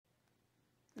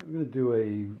I'm going to do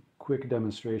a quick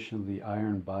demonstration of the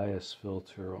iron bias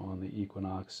filter on the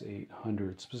Equinox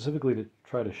 800, specifically to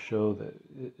try to show that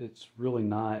it's really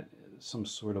not some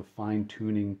sort of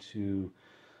fine-tuning to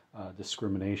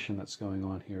discrimination that's going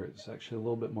on here. It's actually a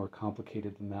little bit more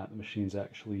complicated than that. The machine's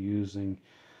actually using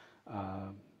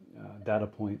data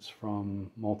points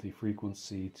from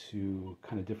multi-frequency to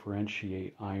kind of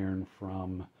differentiate iron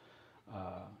from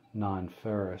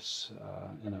non-ferrous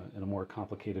in a more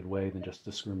complicated way than just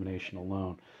discrimination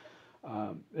alone.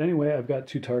 Anyway, I've got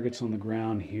two targets on the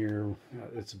ground here.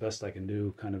 It's the best I can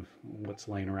do, kind of what's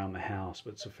laying around the house,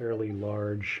 but it's a fairly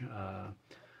large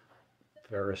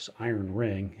ferrous iron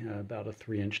ring, about a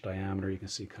 3-inch diameter. You can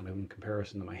see kind of in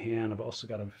comparison to my hand. I've also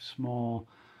got a small,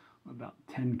 about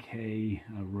 10K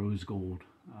rose gold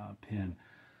pin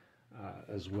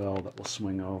as well that will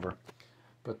swing over.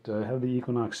 But I have the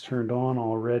Equinox turned on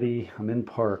already. I'm in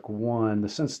Park 1. The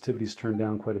sensitivity's turned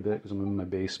down quite a bit because I'm in my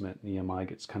basement and the EMI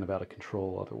gets kind of out of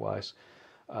control otherwise.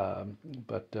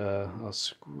 I'll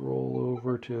scroll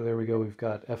over to, there we go, we've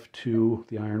got F2,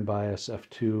 the iron bias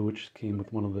F2, which came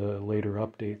with one of the later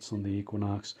updates on the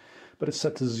Equinox. But it's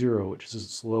set to 0, which is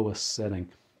its lowest setting.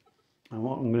 And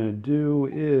what I'm going to do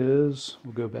is,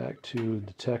 we'll go back to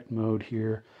detect mode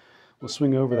here. We'll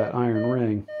swing over that iron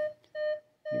ring.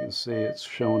 You can see it's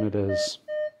showing it as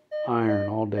iron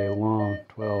all day long,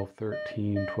 12,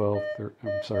 13, 12,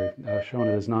 showing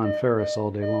it as non-ferrous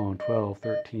all day long, 12,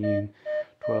 13,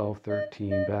 12,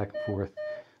 13, back and forth,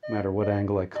 no matter what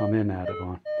angle I come in at it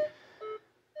on.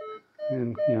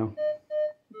 And, you know,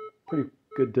 pretty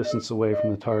good distance away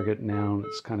from the target now, and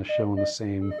it's kind of showing the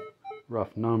same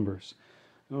rough numbers.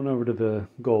 Going over to the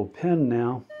gold pen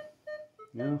now,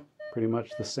 yeah, pretty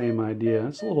much the same idea.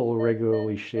 It's a little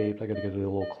irregularly shaped. I got to get it a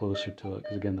little closer to it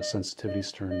because, again, the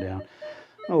sensitivity's turned down.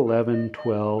 11,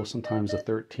 12, sometimes a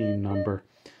 13 number.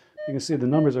 You can see the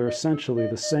numbers are essentially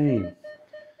the same.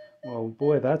 Well,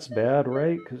 boy, that's bad,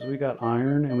 right? Because we got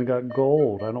iron and we got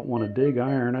gold. I don't want to dig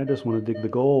iron. I just want to dig the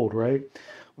gold, right?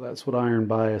 Well, that's what iron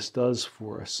bias does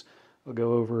for us. I'll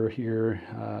go over here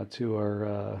to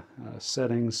our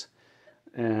settings,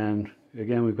 and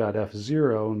again, we've got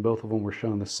F0, and both of them were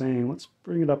shown the same. Let's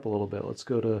bring it up a little bit. Let's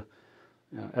go to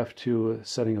F2,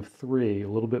 setting of 3, a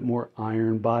little bit more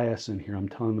iron bias in here. I'm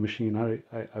telling the machine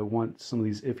I want some of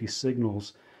these iffy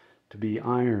signals to be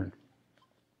iron.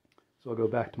 So I'll go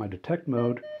back to my detect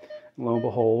mode, and lo and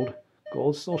behold,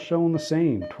 gold's still showing the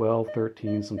same, 12,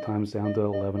 13, sometimes down to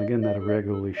 11. Again, that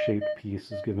irregularly shaped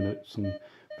piece is giving it some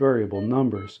variable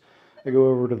numbers. I go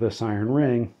over to this iron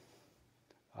ring.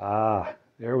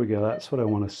 There we go. That's what I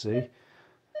want to see.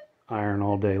 Iron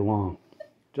all day long.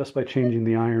 Just by changing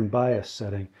the iron bias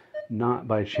setting, not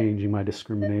by changing my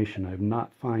discrimination. I've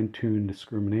not fine-tuned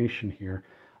discrimination here.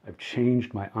 I've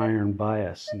changed my iron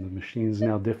bias, and the machine's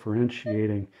now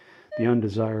differentiating the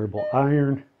undesirable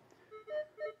iron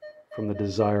from the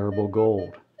desirable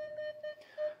gold.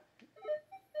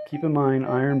 Keep in mind,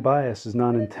 iron bias is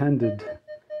not intended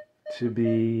to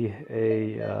be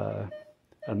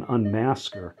an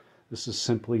unmasker. This is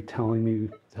simply telling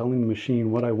the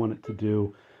machine what I want it to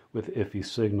do with iffy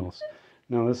signals.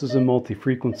 Now, this is in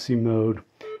multi-frequency mode.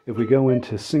 If we go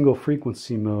into single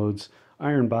frequency modes,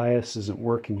 iron bias isn't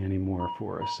working anymore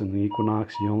for us. In the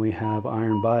Equinox, you only have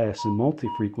iron bias in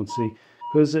multi-frequency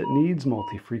because it needs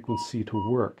multi-frequency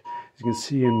to work. As you can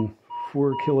see in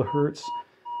 4 kilohertz,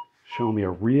 showing me a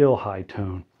real high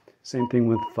tone. Same thing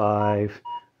with 5.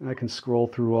 And I can scroll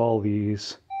through all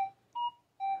these.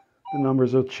 The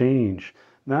numbers will change.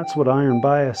 And that's what iron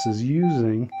bias is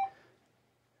using.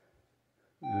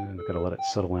 And I've got to let it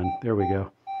settle in. There we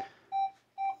go.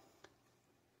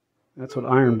 That's what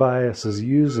iron bias is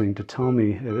using to tell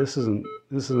me, hey, this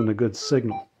isn't a good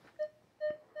signal.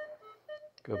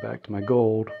 Go back to my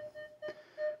gold,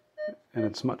 and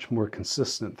it's much more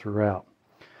consistent throughout.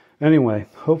 Anyway,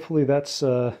 hopefully that's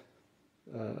a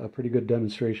pretty good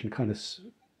demonstration, kind of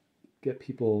get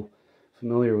people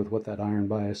familiar with what that iron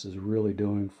bias is really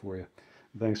doing for you.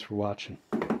 Thanks for watching.